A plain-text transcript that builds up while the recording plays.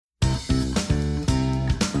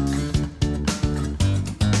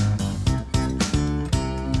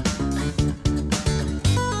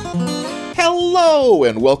Hello,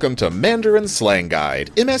 and welcome to Mandarin Slang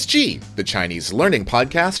Guide, MSG, the Chinese learning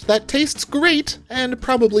podcast that tastes great and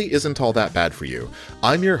probably isn't all that bad for you.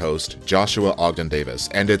 I'm your host, Joshua Ogden Davis,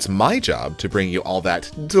 and it's my job to bring you all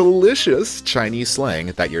that delicious Chinese slang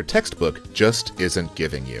that your textbook just isn't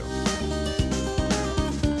giving you.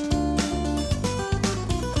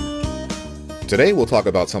 Today we'll talk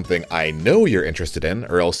about something I know you're interested in,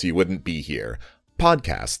 or else you wouldn't be here.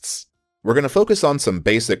 Podcasts. We're going to focus on some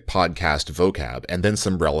basic podcast vocab and then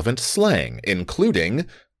some relevant slang, including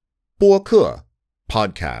播客,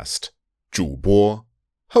 podcast, 主播,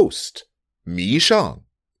 host, 迷上,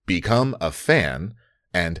 become a fan,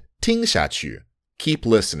 and 听下去, keep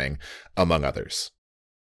listening, among others.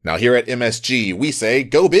 Now here at MSG, we say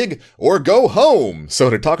go big or go home.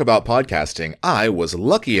 So to talk about podcasting, I was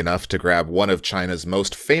lucky enough to grab one of China's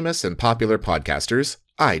most famous and popular podcasters,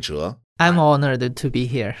 Aizhe. I'm honored to be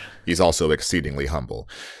here. He's also exceedingly humble.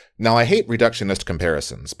 Now, I hate reductionist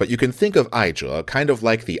comparisons, but you can think of Aizhe kind of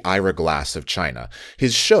like the Ira Glass of China.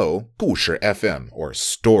 His show, 故事 FM, or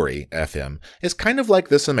Story FM, is kind of like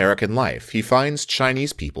This American Life. He finds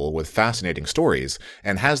Chinese people with fascinating stories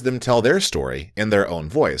and has them tell their story in their own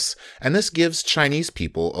voice. And this gives Chinese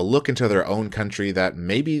people a look into their own country that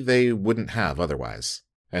maybe they wouldn't have otherwise.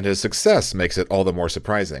 And his success makes it all the more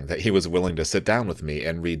surprising that he was willing to sit down with me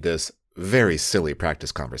and read this very silly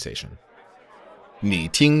practice conversation. 你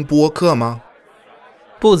听播客吗？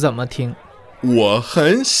不怎么听。我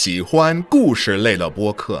很喜欢故事类的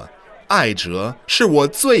播客，艾哲是我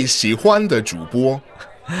最喜欢的主播。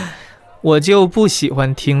我就不喜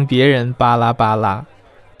欢听别人巴拉巴拉。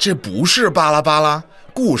这不是巴拉巴拉，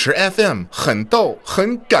故事 FM 很逗，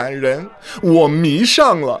很感人，我迷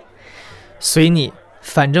上了。随你，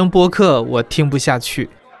反正播客我听不下去。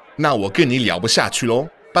那我跟你聊不下去喽，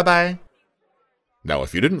拜拜。Now,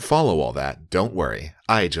 if you didn't follow all that, don't worry.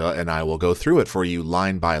 Aizhe and I will go through it for you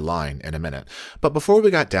line by line in a minute. But before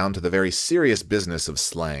we got down to the very serious business of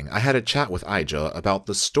slang, I had a chat with Aizhe about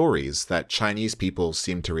the stories that Chinese people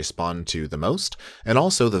seem to respond to the most, and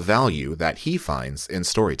also the value that he finds in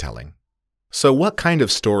storytelling. So what kind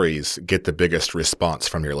of stories get the biggest response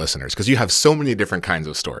from your listeners? Because you have so many different kinds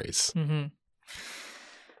of stories.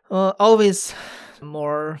 Always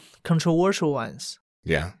more controversial ones.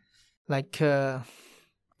 Yeah. Like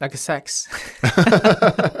sex.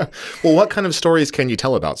 Well, what kind of stories can you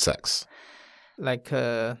tell about sex? Like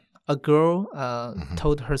a girl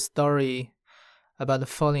told her story about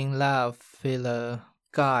falling in love with a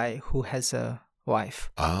guy who has a wife.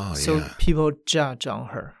 Oh, so yeah. people judge on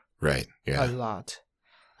her. Right, yeah. A lot.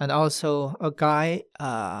 And also a guy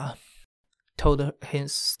told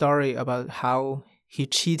his story about how he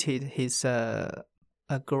cheated his a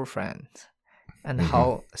girlfriend. And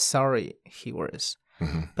how sorry he was.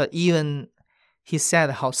 But even he said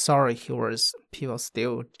how sorry he was, people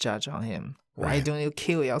still judge on him. Why don't you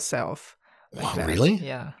kill yourself? Wow, really?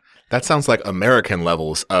 Yeah. That sounds like American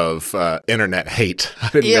levels of internet hate. I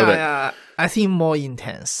didn't know that. Yeah, I think more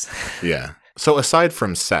intense. Yeah. So aside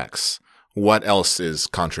from sex, what else is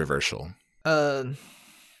controversial?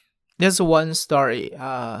 There's one story.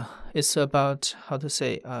 It's about,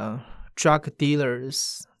 drug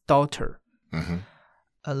dealer's daughter.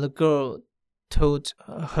 The girl told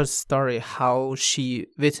her story how she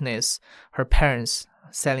witnessed her parents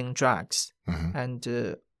selling drugs and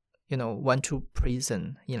went to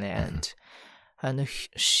prison in the end. And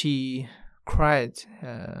she cried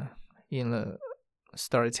in the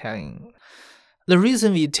storytelling. The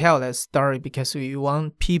reason we tell that story because we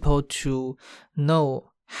want people to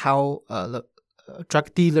know how the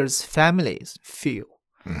drug dealers' families feel.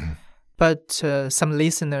 But some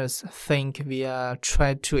listeners think we are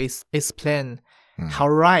trying to explain how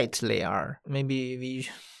right they are. Maybe we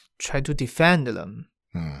try to defend them.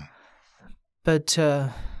 But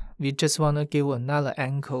we just want to give another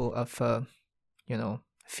angle of,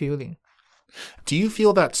 feeling. Do you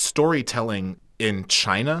feel that storytelling in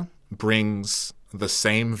China brings the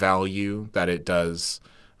same value that it does,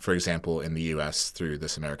 for example, in the U.S. through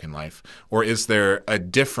This American Life? Or is there a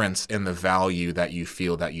difference in the value that you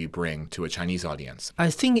feel that you bring to a Chinese audience? I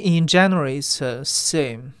think in general it's the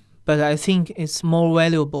same, but I think it's more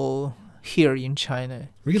valuable here in China.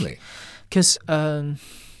 Really? Because I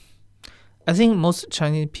think most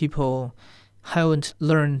Chinese people haven't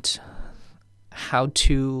learned how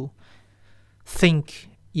to think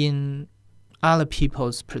in other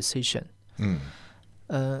people's position.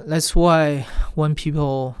 That's why when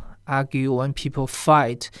people argue, when people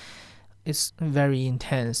fight, it's very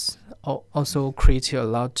intense. Also create a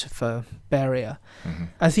lot of barrier.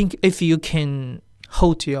 I think if you can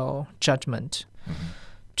hold your judgment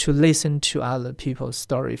to listen to other people's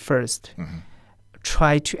story first,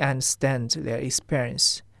 try to understand their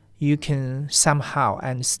experience, you can somehow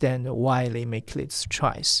understand why they make this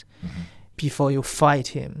choice. Before you fight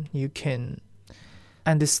him, you can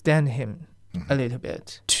understand him a little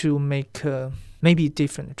bit to make maybe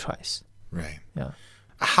different choice. Right. Yeah.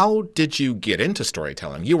 How did you get into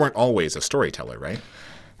storytelling? You weren't always a storyteller, right?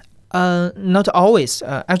 Not always.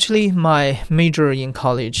 Actually, my major in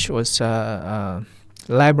college was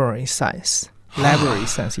library science. Library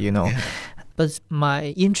science, Yeah. But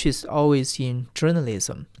my interest always in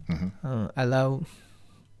journalism. I love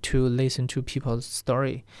to listen to people's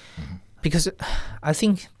story because I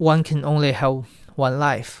think one can only have one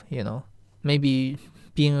life, Maybe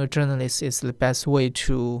being a journalist is the best way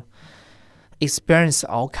to experience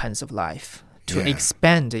all kinds of life, to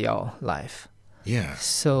expand your life. Yeah.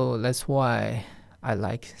 So that's why I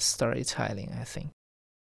like storytelling, I think.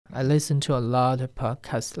 I listen to a lot of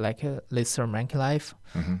podcasts like Lisa Monkey Life,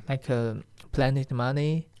 like Planet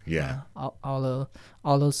Money. Yeah. All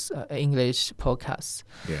those English podcasts.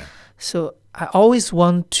 Yeah. So I always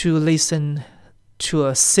want to listen to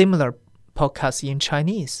a similar podcast in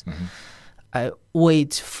Chinese. I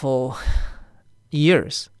wait for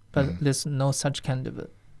years, but there's no such kind of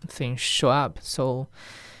thing show up. So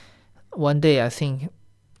one day I think,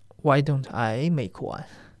 why don't I make one?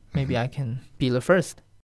 Maybe I can be the first.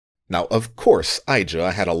 Now, of course,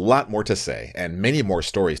 Aizhe had a lot more to say and many more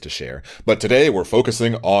stories to share, but today we're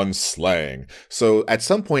focusing on slang. So at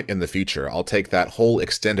some point in the future, I'll take that whole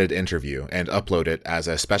extended interview and upload it as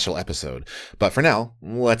a special episode. But for now,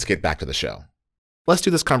 let's get back to the show. Let's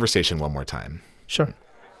do this conversation one more time. Sure.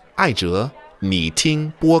 艾哲，你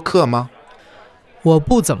听播客吗？我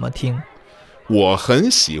不怎么听。我很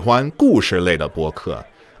喜欢故事类的播客，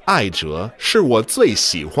艾哲是我最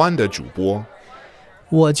喜欢的主播。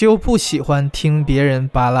我就不喜欢听别人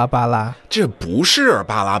巴拉巴拉。这不是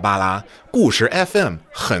巴拉巴拉，故事 FM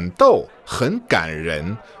很逗，很感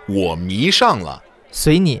人，我迷上了。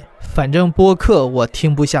随你，反正播客我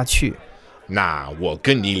听不下去。那我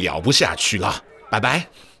跟你聊不下去了，拜拜。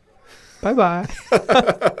Bye bye.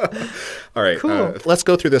 All right, Cool. Let's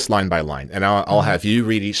go through this line by line, and I'll have you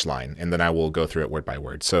read each line, and then I will go through it word by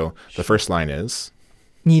word. So the first line is...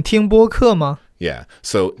 你听播客吗？ Yeah,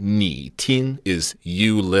 so 你听 is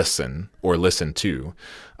you listen or listen to,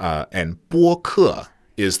 and 播客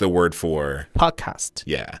is the word for... Podcast.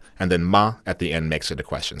 Yeah, and then 吗 at the end makes it a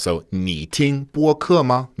question. So 你听播客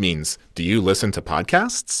吗 means, do you listen to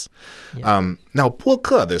podcasts? Yeah. Now, 播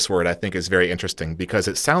客, this word I think is very interesting because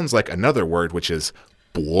it sounds like another word, which is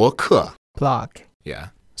博客. Blog. Yeah,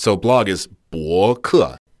 so blog is 博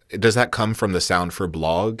客. Does that come from the sound for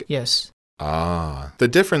blog? Yes. Ah, the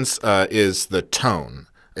difference is the tone.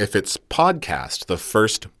 If it's podcast, the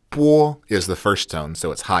first 播 is the first tone,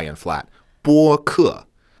 so it's high and flat. 播客.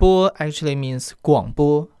 播 actually means 广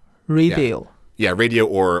播, radio. Yeah, radio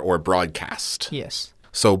or broadcast. Yes,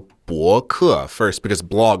 So 博客first, because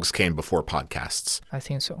blogs came before podcasts. I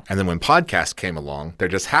think so. And then when podcasts came along, there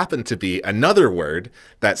just happened to be another word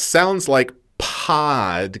that sounds like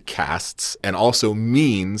podcasts and also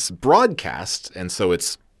means broadcast, and so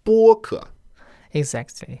it's 播客.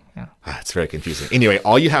 Exactly. Yeah. It's very confusing. Anyway,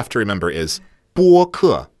 all you have to remember is 播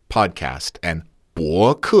客 podcast and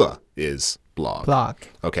博客 is blog. Blog.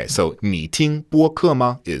 Okay, so 你听播客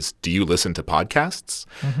吗 is do you listen to podcasts?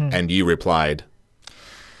 And you replied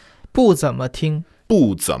不怎么听。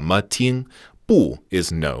不怎么听. 不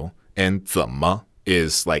is no, and 怎么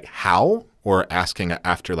is like how, or asking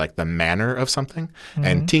after like the manner of something.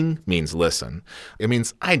 And 听 means listen. It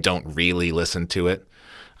means I don't really listen to it.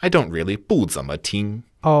 I don't really 不怎么听.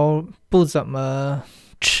 Or 不怎么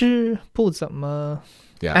吃，不怎么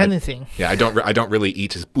Yeah, anything. I don't really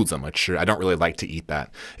eat 不怎么吃. I don't really like to eat that.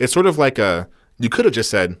 It's sort of like you could have just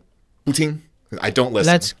said 不听. I don't listen.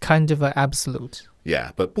 That's kind of an absolute.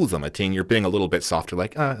 Yeah, but 不怎么听, you're being a little bit softer,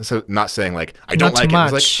 like, so not saying like, I don't Not like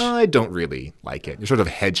much. it. It's like, I don't really like it. You're sort of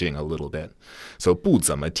hedging a little bit. So 不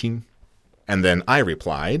怎么听. And then I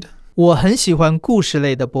replied, 我很喜欢故事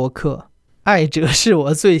类的播客，艾哲是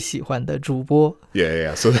我最喜欢的主播。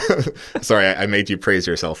Yeah. So, sorry, I made you praise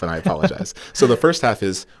yourself and I apologize. So the first half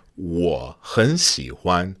is 我很喜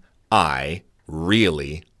欢, I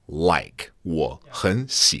really like. 我很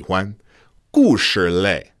喜欢故事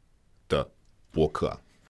类的播客.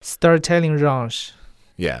 Storytelling range.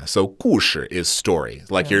 Yeah, so 故事 is story,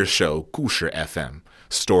 like your show 故事 FM,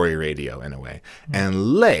 story radio in a way.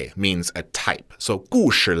 And 类 means a type. So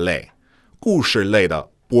故事类的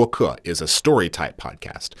播客 is a story type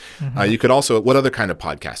podcast. You could also, what other kind of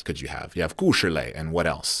podcast could you have? You have 故事类 and what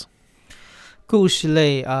else? 故事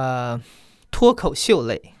类脱口秀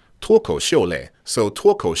类。脱口秀类. So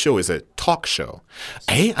脱口秀 is a talk show.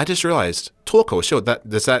 Hey, I just realized 脱口秀,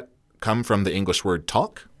 does that come from the English word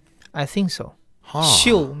talk? I think so. Huh.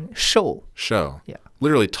 秀 Show. Yeah.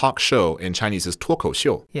 Literally talk show in Chinese is 脱口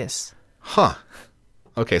秀. Yes. Huh.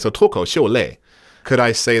 Okay, so 脱口秀类. Could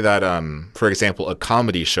I say that, for example, a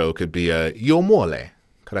comedy show could be a 幽默类?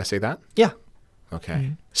 Could I say that? Yeah.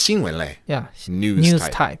 Okay. 新闻类. Yeah. News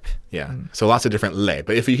type. type. Yeah. So lots of different 类.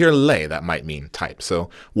 But if you hear 类, that might mean type. So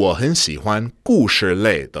我很喜欢故事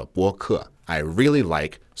类的播客. I really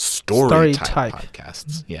like story type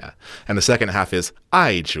podcasts. Yeah. And the second half is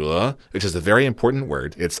爱着, which is a very important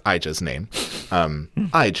word. It's Aize's name.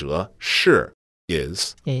 爱着是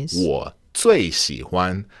is 我最喜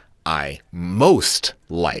欢 I most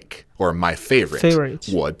like or my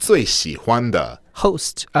favorite. 我最喜欢的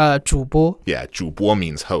Host, 主播 Yeah, 主播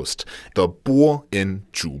means host. The 播 in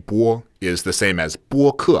主播 is the same as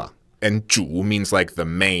播客. And 主 means like the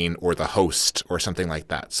main or the host or something like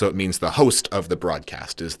that. So it means the host of the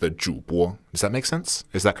broadcast is the 主播. Does that make sense?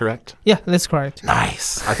 Is that correct? Yeah, that's correct.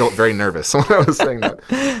 Nice. I felt very nervous when I was saying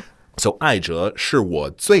that. So 爱哲是我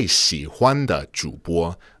最喜欢的主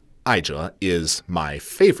播. 爱哲 is my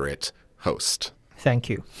favorite host.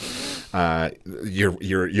 Thank you.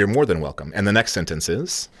 You're more than welcome. And the next sentence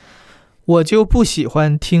is 我就不喜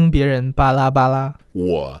欢听别人巴拉巴拉。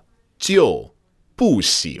我就不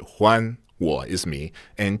喜欢 我 is me.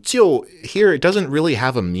 And 就 here, it doesn't really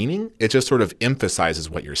have a meaning. It just sort of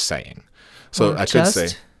emphasizes what you're saying. So I could say,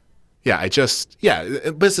 but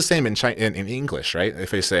it's the same in English, right?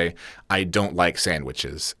 If I say, I don't like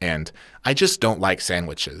sandwiches, and I just don't like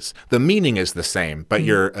sandwiches. The meaning is the same, but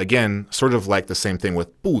you're, again, sort of like the same thing with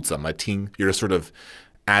不怎么听. You're sort of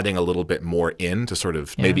adding a little bit more in to sort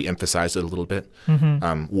of maybe emphasize it a little bit.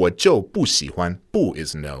 我就不喜欢, 不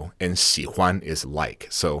is no, and 喜欢 is like.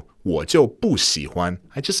 So 我就不喜欢,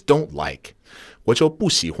 I just don't like. 我就不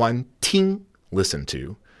喜欢听, listen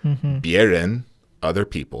to. 别人, other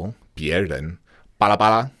people. 别人, 巴拉巴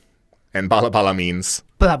拉. And 巴拉巴拉 means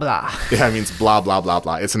blah blah. Yeah, it means blah, blah, blah,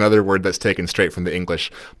 blah. It's another word that's taken straight from the English,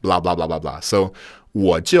 blah, blah, blah, blah, blah. So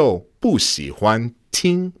我就不喜欢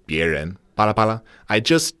听别人 blah, blah, blah. I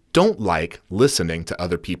just don't like listening to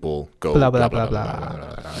other people go blah blah, blah blah, blah blah, blah. blah,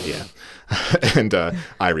 blah, blah. Yeah. And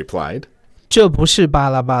I replied, 这不是巴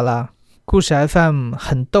拉巴拉，故事 FM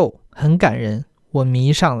很逗，很感人，我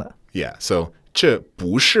迷上了。 Yeah, so 这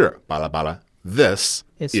不是巴拉巴拉. This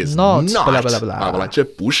It's is not not blah, blah, blah. 巴拉巴拉. 这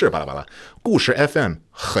不是巴拉巴拉. 故事 FM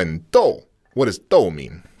很逗. What does 逗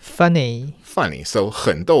mean? Funny, Funny. So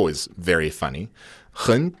很逗 is very funny.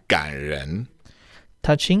 很感人.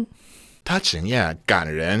 touching, Touching, yeah.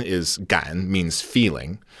 感人 is 感 means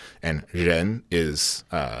feeling, and 人 is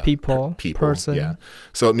people, person. Yeah.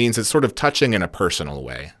 So it means it's sort of touching in a personal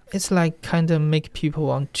way. It's like kind of make people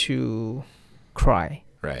want to cry.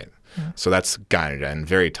 Right. So that's 感人,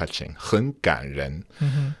 very touching. 很感人.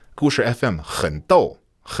 故事 FM 很逗,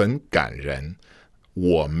很感人.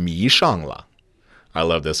 我迷上了. I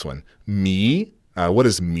love this one. 迷, what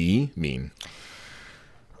does 迷 mean?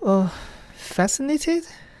 Fascinated?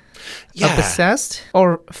 Yeah. Obsessed?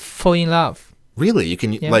 Or fall in love? Really? You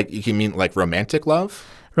can mean like romantic love?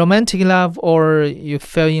 Romantic love, or you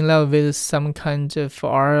fell in love with some kind of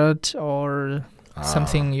art or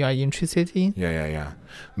something you are interested in? Yeah.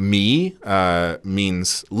 Me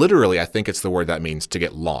means, literally, I think it's the word that means to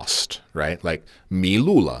get lost, right? Like, 迷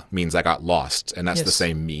路了 means I got lost, and that's the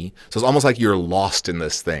same me. So it's almost like you're lost in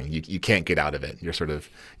this thing. You can't get out of it.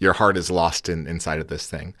 Your heart is lost inside of this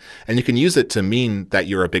thing. And you can use it to mean that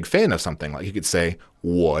you're a big fan of something. Like you could say,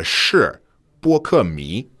 我是播客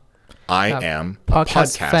迷. I am a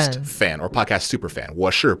podcast fan or podcast super fan.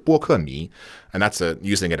 我是播客迷. And that's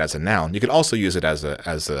using it as a noun. You could also use it as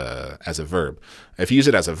a verb. If you use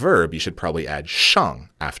it as a verb, you should probably add 上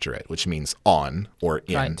after it, which means on or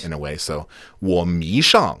in a way. So 我迷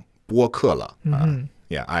上播客了.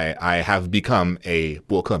 Yeah, I have become a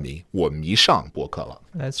播客迷. 我迷上播客了.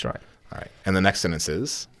 That's right. All right. And the next sentence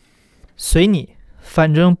is 随你，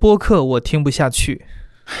反正播客我听不下去。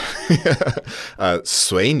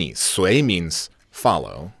随你. 随 means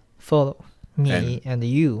follow. Follow me and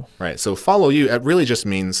you. Right. So follow you, it really just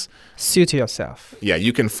means Suit yourself. yeah,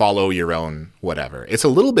 you can follow your own whatever. It's a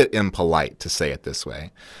little bit impolite to say it this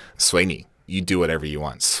way. 随你. You do whatever you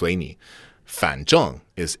want. 随你. 反正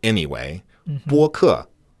is anyway. 播客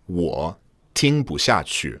我听不下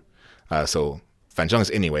去. So 反正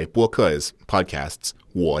is anyway. 播客 is podcasts.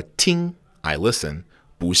 我听 I listen.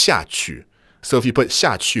 不下去 So if you put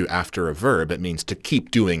下去 after a verb, it means to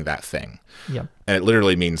keep doing that thing. Yeah. And it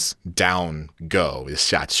literally means down, go is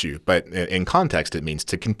下去. But in context, it means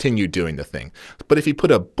to continue doing the thing. But if you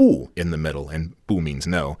put a 不 in the middle, and 不 means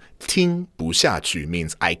no, 听不下去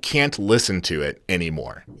means I can't listen to it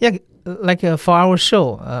anymore. Yeah, like for our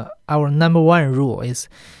show, our number one rule is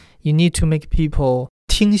you need to make people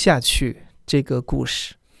听下去这个故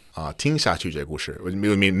事。听下去这个故事 would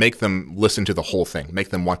mean make them listen to the whole thing, make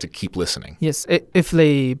them want to keep listening. Yes, if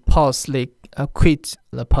they pause, they quit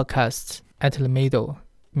the podcast at the middle,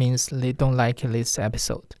 means they don't like this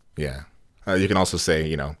episode. Yeah. You can also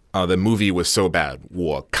say, the movie was so bad,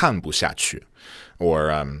 我看不下去.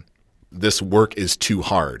 Or this work is too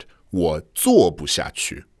hard, 我做不下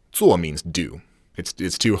去. 做 means do.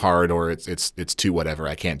 It's too hard or it's too whatever,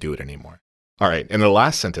 I can't do it anymore. All right, and the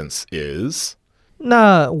last sentence is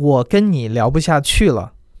那我跟你聊不下去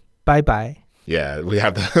了，拜拜。 Yeah, we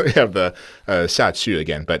have the 下去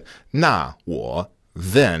again, but 那我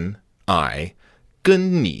then I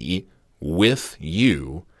跟你 with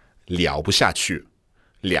you 聊不下去.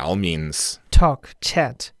 聊 means Talk,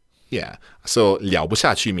 chat. yeah. So 聊不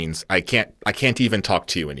下去 means I can't even talk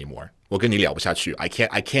to you anymore. 我跟你聊不下去. I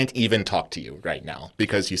can't even talk to you right now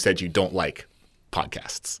because you said you don't like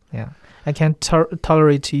podcasts. Yeah, I can't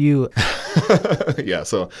tolerate you. Yeah,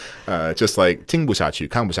 so just like 听不下去,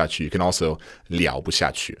 看不下去, you can also 聊不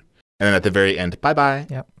下去. And then at the very end, bye bye.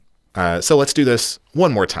 Yep. So let's do this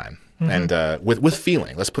one more time. And with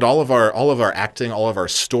feeling. Let's put all of our acting, all of our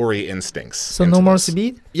story instincts. So into no more this.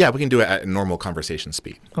 speed? Yeah, we can do it at normal conversation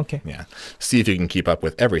speed. Okay. Yeah. See if you can keep up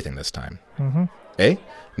with everything this time. 哎，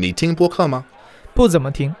你听播客吗？不怎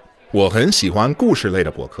么听。我很喜欢故事类的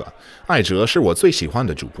播客，艾哲是我最喜欢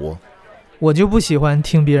的主播。我就不喜欢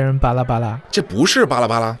听别人巴拉巴拉。这不是巴拉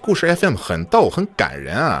巴拉，故事 FM 很逗，很感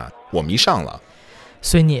人啊，我迷上了。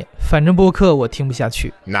随你，反正播客我听不下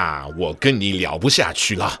去。那我跟你聊不下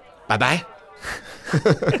去了，拜拜。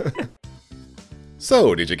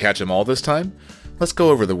So, did you catch them all this time? Let's go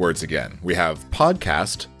over the words again. We have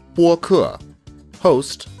podcast, 播客,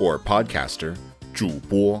 host or podcaster, 主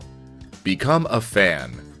播, become a fan,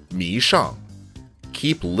 迷上,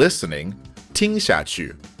 keep listening, 听下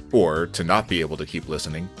去, or to not be able to keep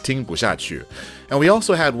listening, 听不下去. And we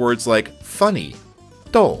also had words like funny,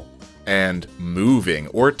 逗, and moving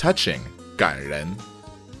or touching, 感人.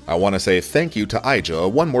 I want to say thank you to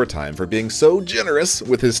Aizhe one more time for being so generous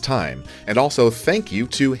with his time, and also thank you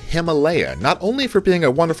to Himalaya, not only for being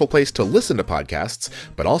a wonderful place to listen to podcasts,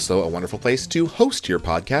 but also a wonderful place to host your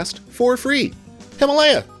podcast for free.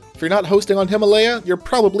 Himalaya! If you're not hosting on Himalaya, you're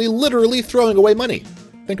probably literally throwing away money.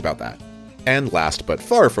 Think about that. And last but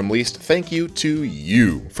far from least, thank you to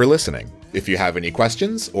you for listening. If you have any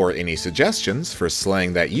questions or any suggestions for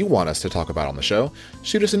slang that you want us to talk about on the show,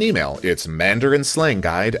 shoot us an email. It's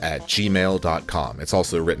mandarinslangguide@gmail.com. It's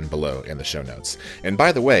also written below in the show notes. And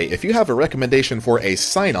by the way, if you have a recommendation for a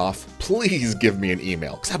sign-off, please give me an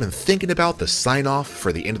email, because I've been thinking about the sign-off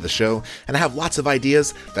for the end of the show, and I have lots of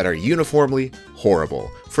ideas that are uniformly horrible.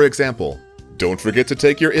 For example, don't forget to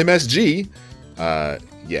take your MSG.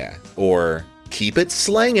 Or keep it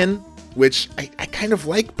slangin'. Which I kind of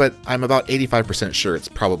like, but I'm about 85% sure it's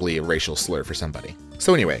probably a racial slur for somebody.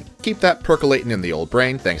 So anyway, keep that percolating in the old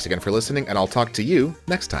brain. Thanks again for listening, and I'll talk to you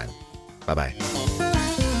next time. Bye-bye.